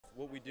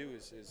what we do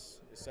is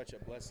such a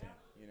blessing,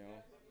 you know,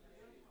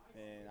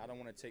 and I don't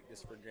want to take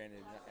this for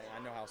granted. And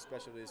I know how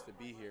special it is to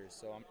be here,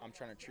 so I'm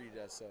trying to treat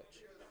it as such. Do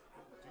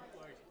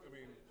you like, I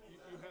mean,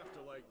 you have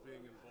to like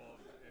being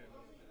involved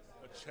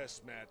in a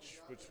chess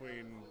match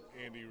between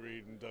Andy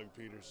Reid and Doug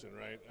Peterson,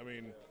 right? I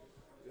mean,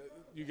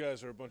 you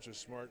guys are a bunch of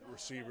smart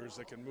receivers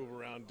that can move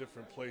around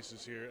different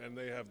places here, and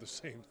they have the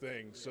same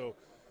thing. So,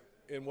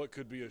 in what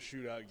could be a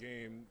shootout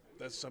game,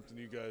 that's something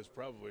you guys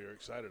probably are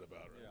excited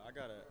about, right? Yeah, I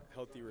got a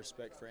healthy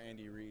respect for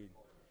Andy Reid,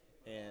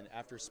 and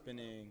after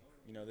spending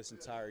this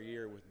entire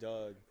year with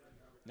Doug,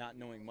 not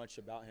knowing much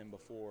about him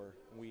before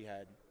we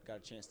had got a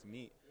chance to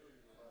meet,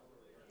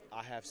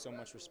 I have so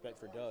much respect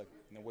for Doug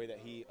and the way that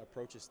he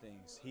approaches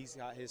things. He's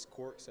got his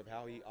quirks of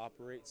how he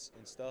operates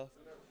and stuff,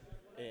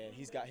 and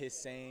he's got his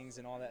sayings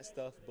and all that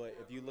stuff. But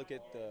if you look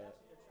at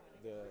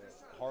the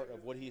heart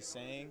of what he's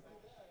saying,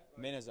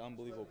 man is an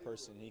unbelievable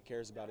person. He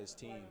cares about his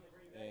team,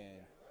 and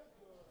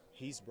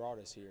he's brought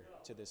us here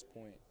to this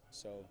point.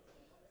 So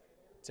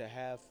to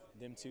have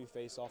them two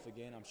face off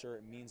again, I'm sure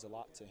it means a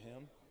lot to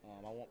him.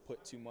 I won't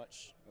put too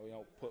much,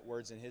 put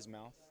words in his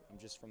mouth. I'm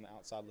just from the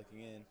outside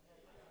looking in.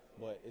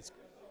 But it's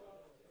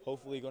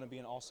hopefully going to be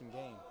an awesome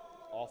game.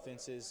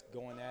 Offenses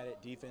going at it,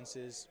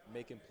 defenses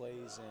making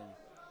plays, and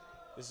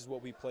this is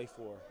what we play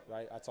for,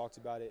 right? I talked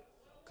about it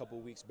a couple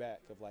of weeks back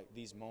of like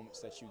these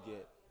moments that you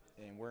get,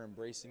 and we're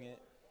embracing it.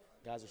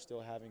 Guys are still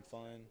having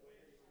fun,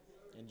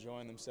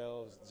 enjoying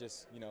themselves,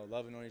 just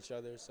loving on each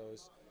other. So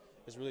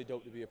it's really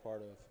dope to be a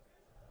part of.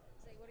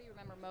 Zay, what do you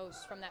remember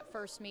most from that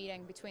first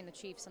meeting between the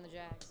Chiefs and the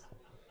Jags?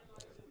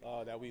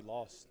 That we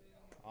lost,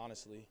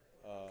 honestly.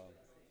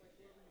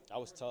 That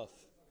was tough.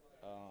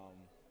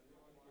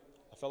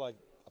 I felt like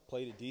I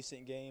played a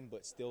decent game,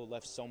 but still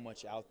left so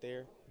much out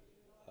there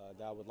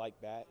that I would like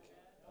back.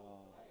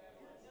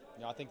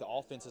 I think the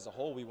offense as a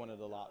whole, we wanted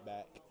a lot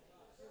back.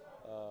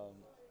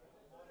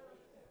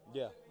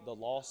 Yeah, the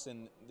loss,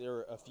 and there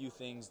are a few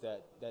things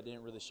that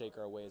didn't really shake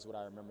our way is what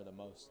I remember the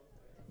most.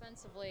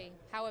 Defensively,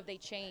 how have they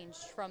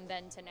changed from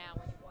then to now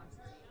when you've watched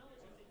the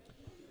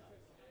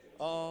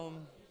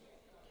team?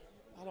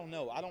 I don't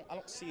know. I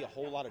don't see a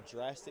whole lot of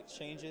drastic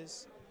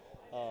changes.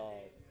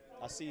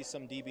 I see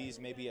some DBs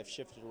maybe have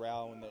shifted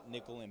around in the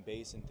nickel and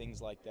base and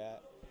things like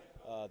that.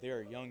 They're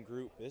a young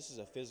group. This is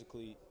a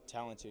physically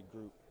talented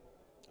group.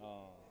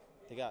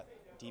 They got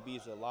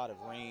DBs with a lot of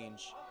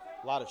range,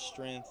 a lot of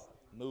strength,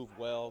 move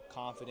well,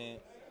 confident.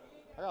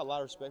 I got a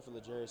lot of respect for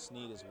L'Jarius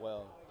Sneed as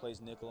well.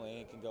 Plays nickel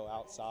and can go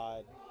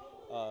outside.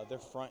 Their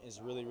front is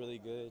really, really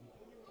good.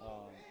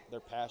 Their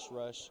pass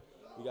rush,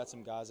 we got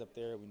some guys up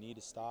there we need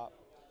to stop.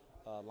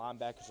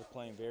 Linebackers are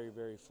playing very,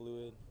 very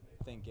fluid.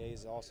 I think Gay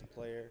is an awesome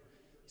player.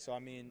 So, I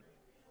mean,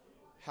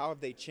 how have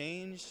they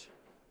changed?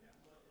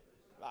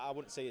 I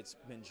wouldn't say it's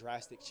been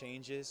drastic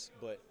changes,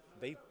 but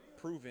they've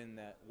proven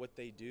that what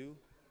they do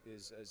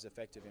is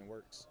effective and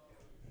works.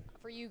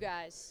 For you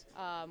guys,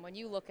 when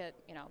you look at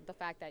the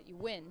fact that you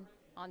win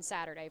on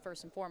Saturday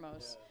first and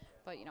foremost,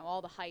 but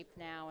all the hype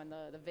now and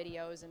the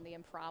videos and the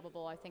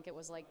improbable. I think it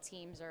was like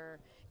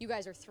you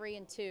guys are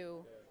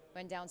 3-2,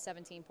 went down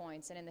 17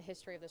 points, and in the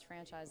history of this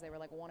franchise, they were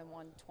like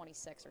 1-1,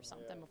 26 or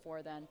something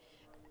before then.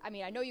 I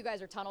mean, I know you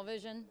guys are tunnel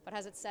vision, but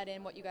has it set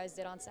in what you guys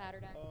did on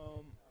Saturday?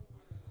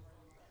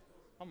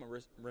 I'm a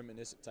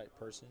reminiscent type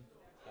person.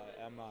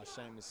 I'm not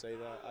ashamed to say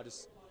that.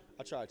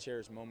 I try to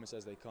cherish moments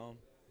as they come.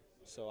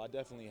 So I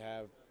definitely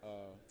have,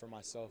 for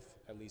myself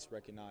at least,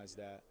 recognized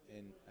that,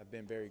 and I've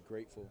been very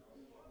grateful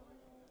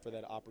for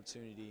that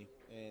opportunity,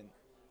 and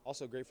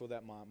also grateful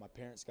that my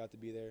parents got to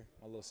be there,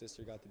 my little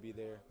sister got to be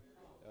there,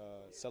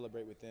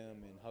 celebrate with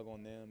them and hug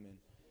on them, and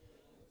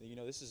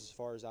this is as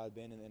far as I've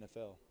been in the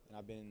NFL, and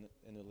I've been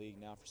in the league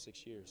now for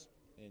 6 years,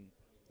 and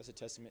that's a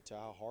testament to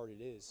how hard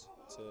it is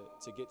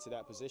to get to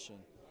that position,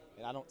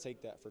 and I don't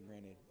take that for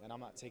granted, and I'm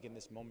not taking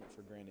this moment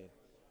for granted.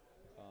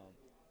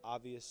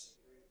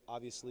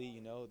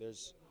 Obviously,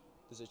 there's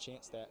a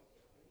chance that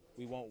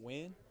we won't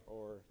win,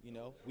 or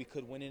we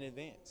could win in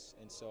advance,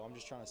 and so I'm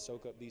just trying to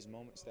soak up these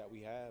moments that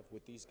we have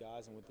with these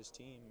guys and with this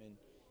team,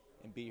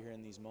 and be here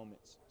in these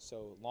moments.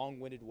 So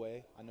long-winded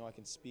way, I know I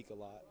can speak a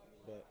lot,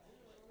 but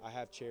I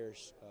have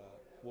cherished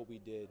what we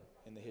did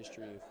in the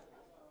history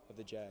of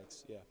the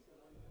Jags. Yeah.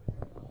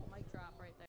 Mic drop right there.